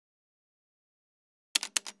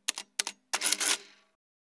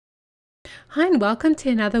Hi and welcome to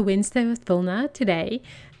another Wednesday with Wilna today.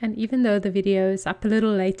 And even though the video is up a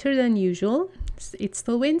little later than usual, it's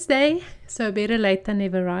still Wednesday, so better late than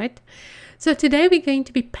never, right? So today we're going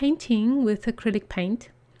to be painting with acrylic paint.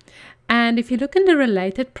 And if you look in the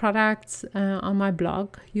related products on my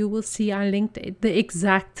blog, you will see I linked the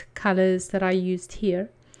exact colors that I used here.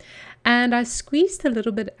 And I squeezed a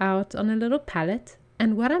little bit out on a little palette.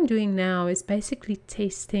 And what I'm doing now is basically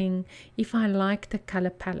testing if I like the color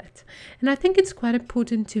palette. And I think it's quite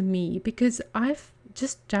important to me because I've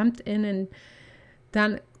just jumped in and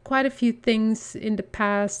done quite a few things in the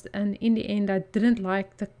past, and in the end I didn't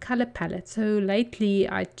like the color palette. So lately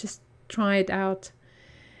I just try it out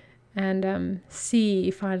and see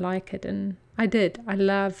if I like it, and I did. I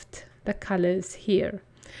loved the colors here.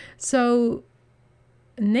 So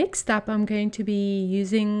next up, I'm going to be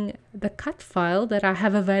using the cut file that I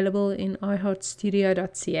have available in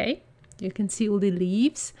iheartstudio.ca. You can see all the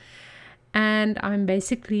leaves, and I'm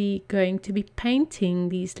basically going to be painting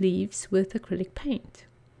these leaves with acrylic paint.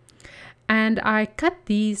 And I cut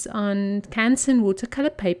these on Canson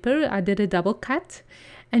watercolor paper. I did a double cut,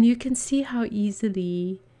 and you can see how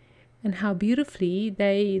easily and how beautifully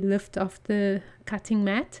they lift off the cutting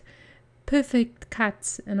mat. Perfect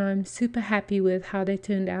cuts, and I'm super happy with how they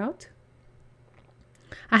turned out.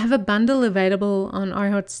 I have a bundle available on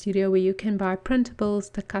iHeartStudio where you can buy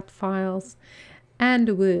printables, the cut files, and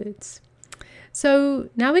the words. So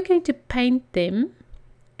now we're going to paint them,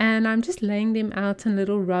 and I'm just laying them out in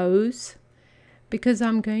little rows because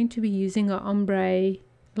I'm going to be using an ombre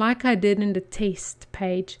like I did in the test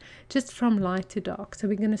page, just from light to dark. So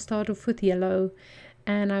we're going to start off with yellow,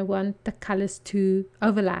 and I want the colors to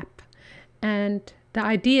overlap. And the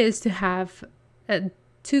idea is to have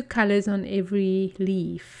two colors on every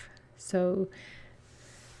leaf. So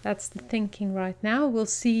that's the thinking right now. We'll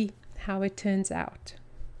see how it turns out.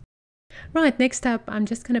 Right, next up I'm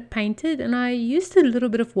just going to paint it, and I used a little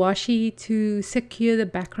bit of washi to secure the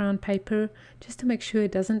background paper just to make sure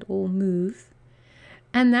it doesn't all move.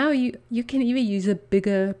 And now you can even use a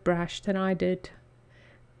bigger brush than I did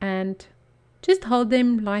and just hold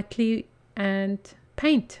them lightly and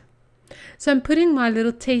paint. So I'm putting my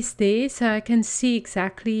little test there so I can see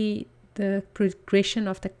exactly the progression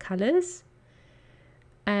of the colors,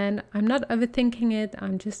 and I'm not overthinking it.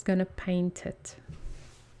 I'm just going to paint it.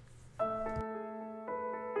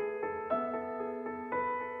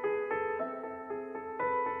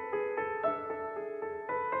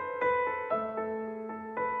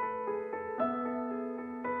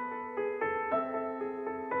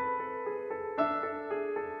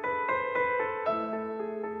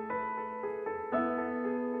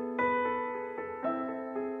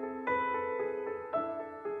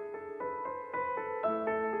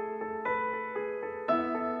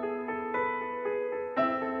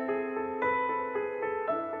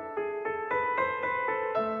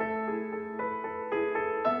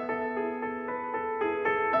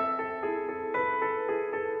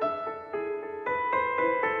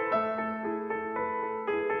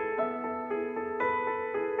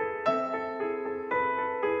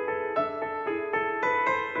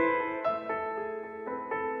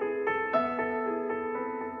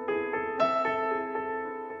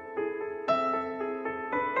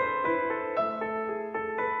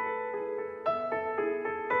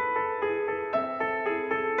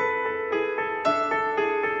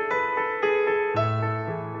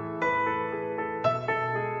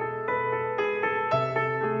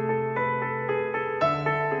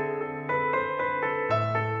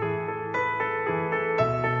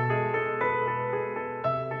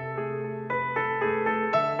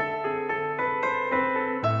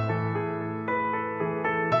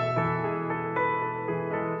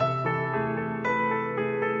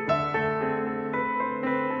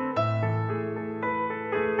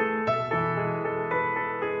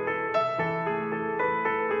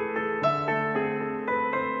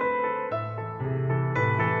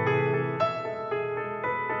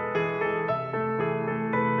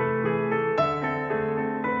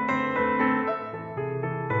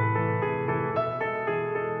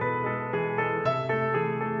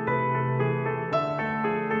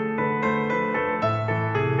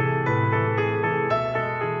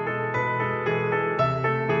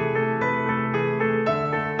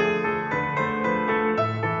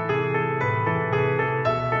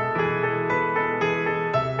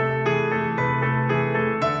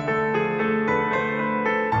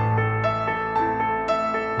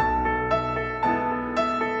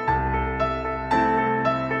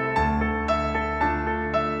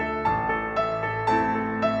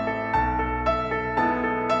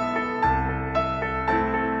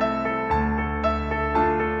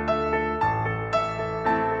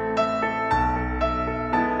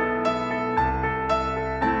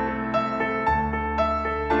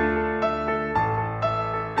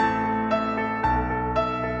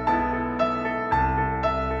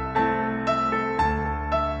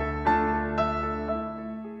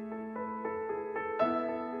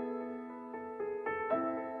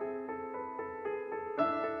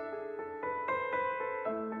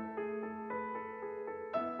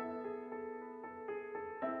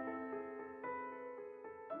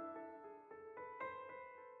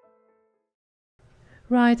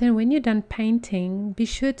 Right, and when you're done painting, be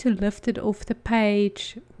sure to lift it off the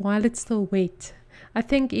page while it's still wet. I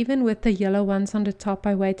think even with the yellow ones on the top,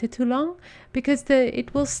 I waited too long because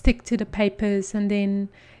it will stick to the papers and then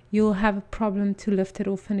you'll have a problem to lift it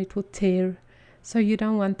off and it will tear. So you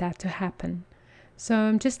don't want that to happen. So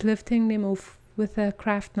I'm just lifting them off with a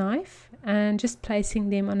craft knife and just placing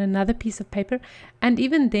them on another piece of paper. And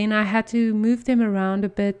even then I had to move them around a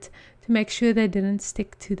bit to make sure they didn't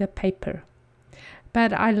stick to the paper.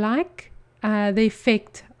 But I like the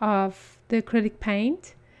effect of the acrylic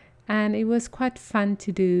paint, and it was quite fun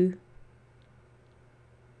to do.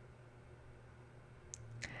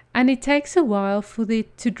 And it takes a while for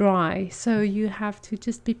it to dry, so you have to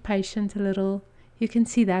just be patient a little. You can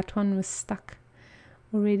see that one was stuck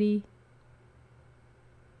already.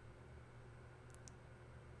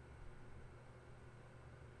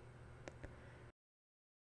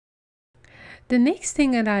 The next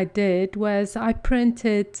thing that I did was I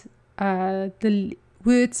printed the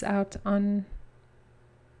words out on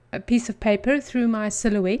a piece of paper through my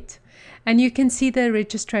silhouette, and you can see the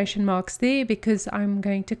registration marks there because I'm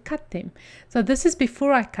going to cut them. So this is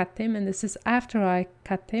before I cut them and this is after I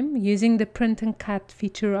cut them using the print and cut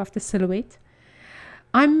feature of the silhouette.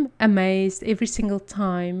 I'm amazed every single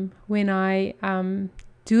time when I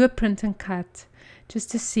do a print and cut just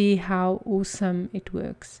to see how awesome it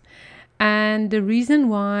works. And the reason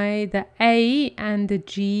why the A and the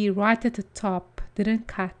G right at the top didn't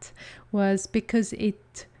cut was because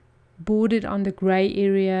it bordered on the gray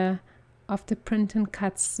area of the print and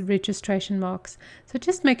cuts registration marks. So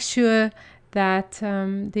just make sure that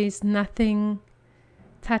there's nothing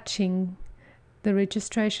touching the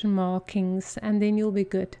registration markings and then you'll be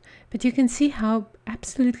good. But you can see how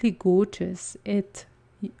absolutely gorgeous it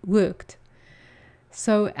worked.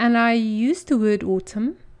 So, and I used the word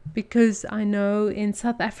autumn because I know in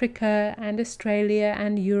South Africa and Australia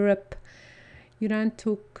and Europe you don't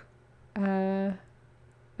talk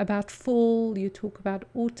about fall, you talk about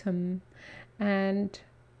autumn. And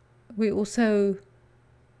I'm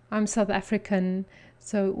South African,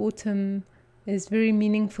 so autumn is very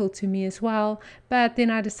meaningful to me as well. But then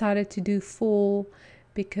I decided to do fall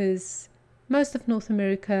because most of North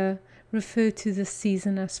America refer to the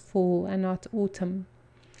season as fall and not autumn.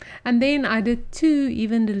 And then I did too,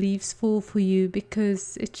 even the leaves fall for you,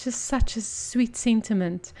 because it's just such a sweet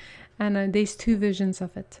sentiment, and there's two versions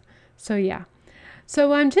of it. So yeah,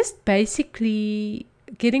 so I'm just basically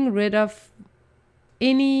getting rid of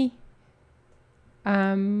any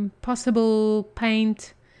possible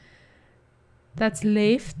paint that's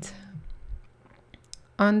left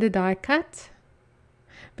on the die cut,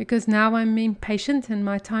 because now I'm impatient and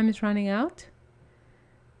my time is running out.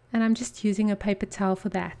 And I'm just using a paper towel for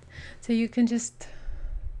that. So you can just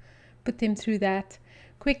put them through that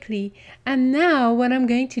quickly. And now what I'm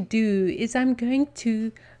going to do is I'm going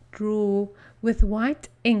to draw with white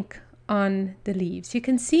ink on the leaves. You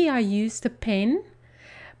can see I used a pen,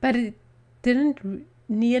 but it didn't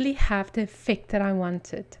nearly have the effect that I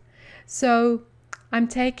wanted. So I'm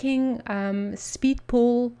taking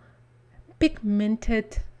Speedball pigment,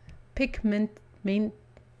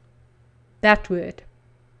 that word.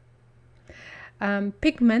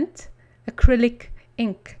 Pigment acrylic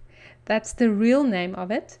ink. That's the real name of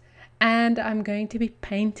it, and I'm going to be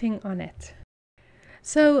painting on it.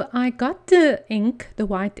 So I got the ink, the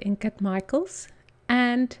white ink at Michael's,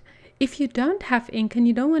 and if you don't have ink and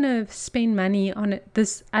you don't want to spend money on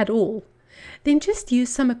this at all, then just use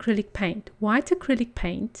some acrylic paint, white acrylic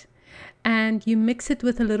paint, and you mix it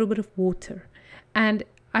with a little bit of water, and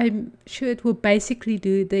I'm sure it will basically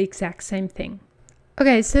do the exact same thing.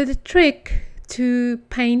 Okay, so the trick to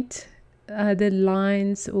paint the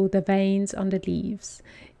lines or the veins on the leaves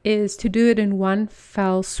is to do it in one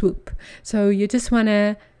fell swoop. So you just want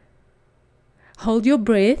to hold your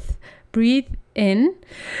breath, breathe in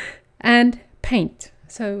and paint.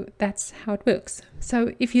 So that's how it works.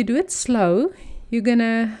 So if you do it slow, you're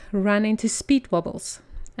gonna run into speed wobbles,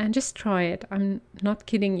 and just try it. I'm not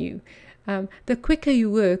kidding you. The quicker you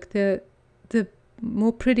work, the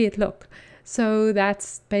more pretty it looks. So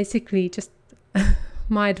that's basically just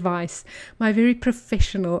my advice, my very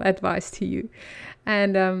professional advice to you.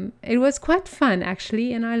 And it was quite fun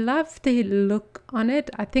actually, and I loved the look on it.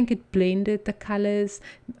 I think it blended the colors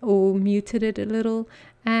or muted it a little,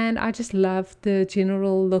 and I just loved the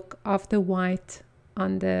general look of the white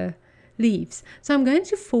on the leaves. So I'm going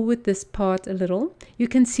to forward this part a little. You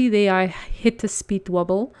can see there I hit a speed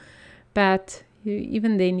wobble, but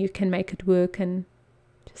even then you can make it work and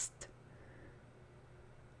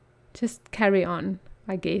just carry on,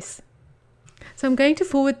 I guess. So I'm going to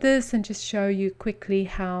forward this and just show you quickly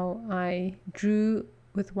how I drew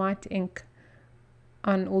with white ink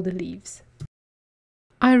on all the leaves.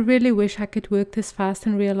 I really wish I could work this fast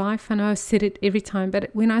in real life. I know I said it every time, but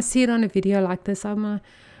when I see it on a video like this,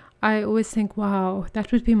 I always think, wow,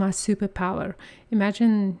 that would be my superpower.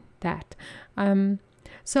 Imagine that.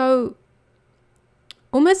 So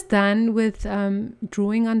almost done with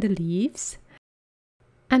drawing on the leaves.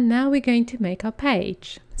 And now we're going to make our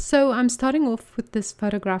page. So I'm starting off with this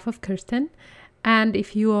photograph of Kirsten. And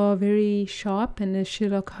if you are very sharp and a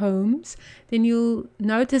Sherlock Holmes, then you'll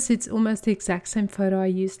notice it's almost the exact same photo I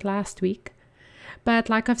used last week. But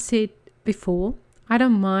like I've said before, I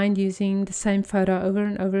don't mind using the same photo over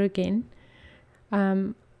and over again.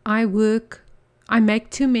 I make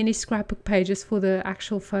too many scrapbook pages for the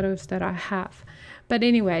actual photos that I have. But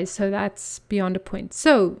anyway, so that's beyond the point.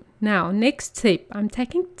 So now, next step, I'm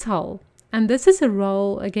taking tulle. And this is a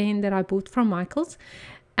roll, again, that I bought from Michael's.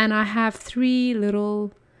 And I have 3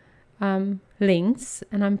 little lengths,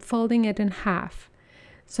 and I'm folding it in half.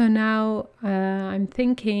 So now I'm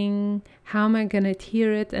thinking, how am I going to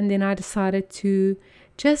adhere it? And then I decided to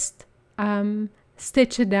just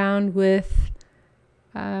stitch it down with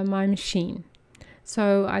my machine.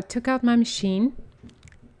 So I took out my machine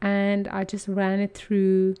and I just ran it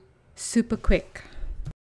through super quick.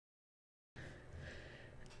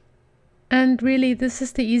 And really, this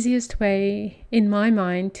is the easiest way, in my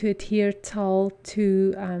mind, to adhere tulle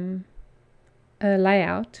to a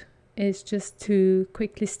layout, is just to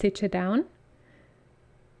quickly stitch it down.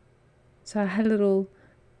 So I had a little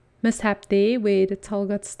mishap there where the tulle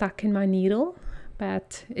got stuck in my needle,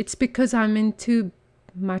 but it's because I'm in too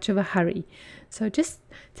much of a hurry. So just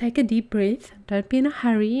take a deep breath, don't be in a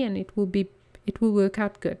hurry, and it will work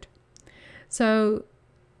out good. So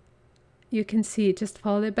you can see it just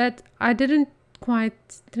folded, but I didn't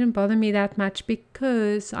bother me that much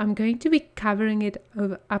because I'm going to be covering it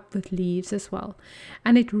up with leaves as well.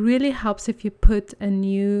 And it really helps if you put a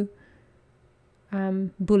new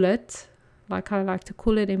bullet, like I like to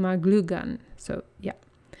call it, in my glue gun. So yeah.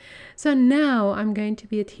 So now I'm going to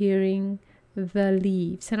be adhering the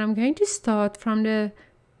leaves, and I'm going to start from the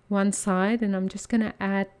one side, and I'm just going to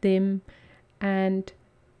add them and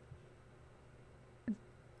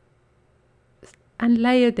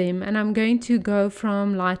layer them, and I'm going to go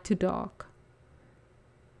from light to dark,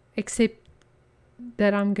 except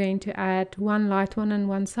that I'm going to add one light one on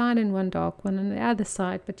one side and one dark one on the other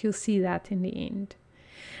side, but you'll see that in the end.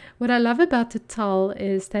 What I love about the tulle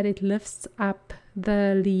is that it lifts up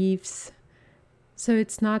the leaves so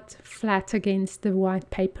it's not flat against the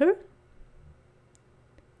white paper.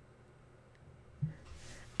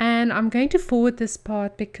 And I'm going to forward this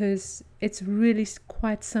part because it's really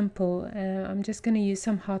quite simple. I'm just going to use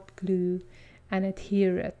some hot glue and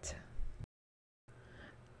adhere it.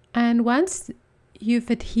 And once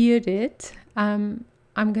you've adhered it, I'm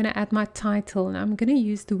going to add my title, and I'm going to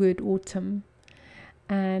use the word autumn.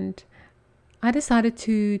 And I decided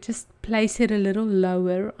to just place it a little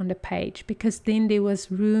lower on the page because then there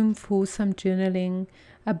was room for some journaling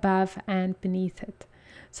above and beneath it.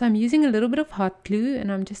 So I'm using a little bit of hot glue,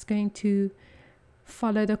 and I'm just going to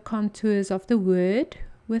follow the contours of the word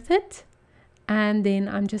with it, and then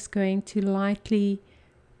I'm just going to lightly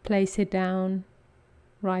place it down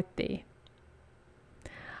right there.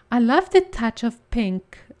 I love the touch of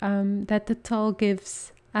pink that the tulle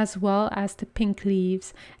gives, as well as the pink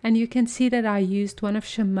leaves, and you can see that I used one of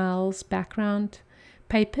Chamel's background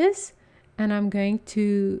papers, and I'm going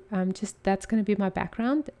to that's going to be my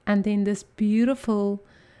background, and then this beautiful,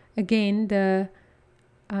 again, the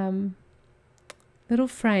little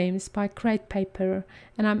frames by crepe paper,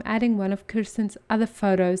 and I'm adding one of Kirsten's other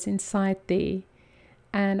photos inside there,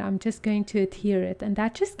 and I'm just going to adhere it, and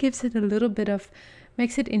that just gives it a little bit of,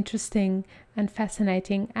 makes it interesting and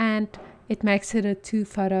fascinating, and it makes it a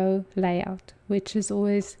 2-photo layout, which is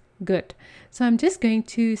always good. So I'm just going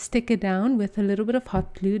to stick it down with a little bit of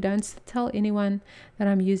hot glue. Don't tell anyone that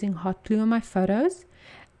I'm using hot glue on my photos.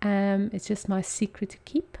 It's just my secret to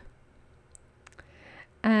keep.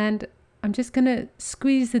 And I'm just going to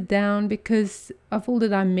squeeze it down because of all the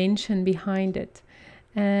dimension behind it,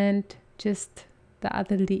 and just the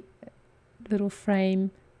other little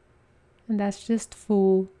frame, and that's just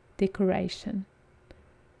for decoration.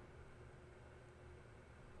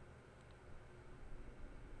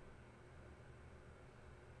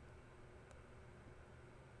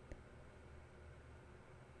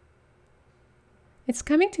 It's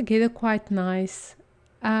coming together quite nice.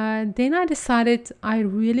 Then I decided I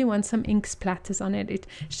really want some ink splatters on it. It's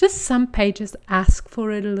just some pages ask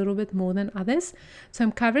for it a little bit more than others. So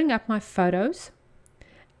I'm covering up my photos,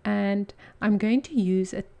 and I'm going to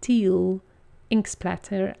use a teal ink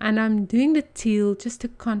splatter, and I'm doing the teal just to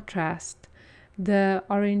contrast the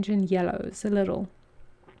orange and yellows a little.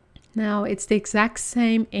 Now it's the exact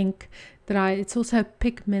same ink that it's also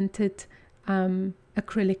pigmented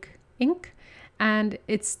acrylic ink, and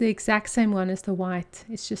it's the exact same one as the white.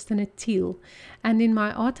 It's just in a teal. And in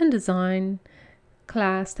my art and design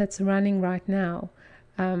class that's running right now,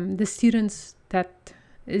 the students that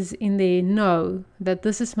is in there know that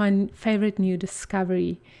this is my favorite new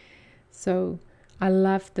discovery. So I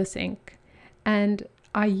love this ink, and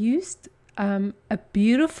I used a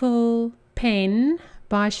beautiful pen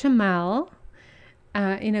by Chamel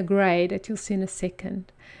in a gray that you'll see in a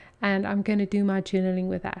second, and I'm going to do my journaling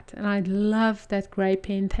with that. And I love that gray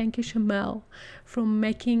pen. Thank you, Chamel,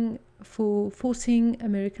 for forcing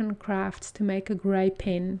American Crafts to make a gray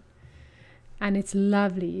pen. And it's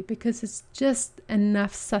lovely because it's just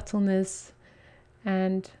enough subtleness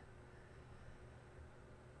and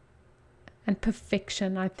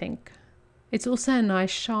perfection, I think. It's also a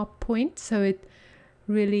nice sharp point, so it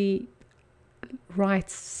really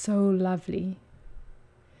writes so lovely.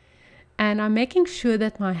 And I'm making sure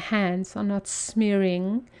that my hands are not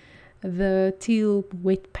smearing the teal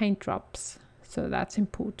wet paint drops, so that's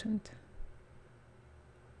important.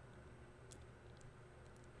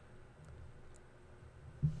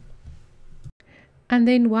 And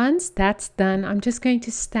then once that's done, I'm just going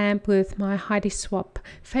to stamp with my Heidi Swap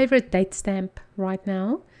favorite date stamp right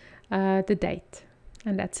now, the date,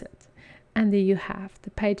 and that's it. And there you have,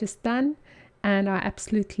 the page is done, and I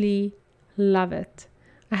absolutely love it.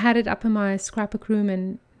 I had it up in my scrapbook room,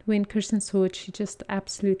 and when Kirsten saw it, she just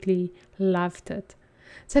absolutely loved it.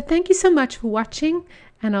 So thank you so much for watching,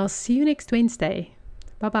 and I'll see you next Wednesday.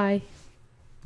 Bye bye.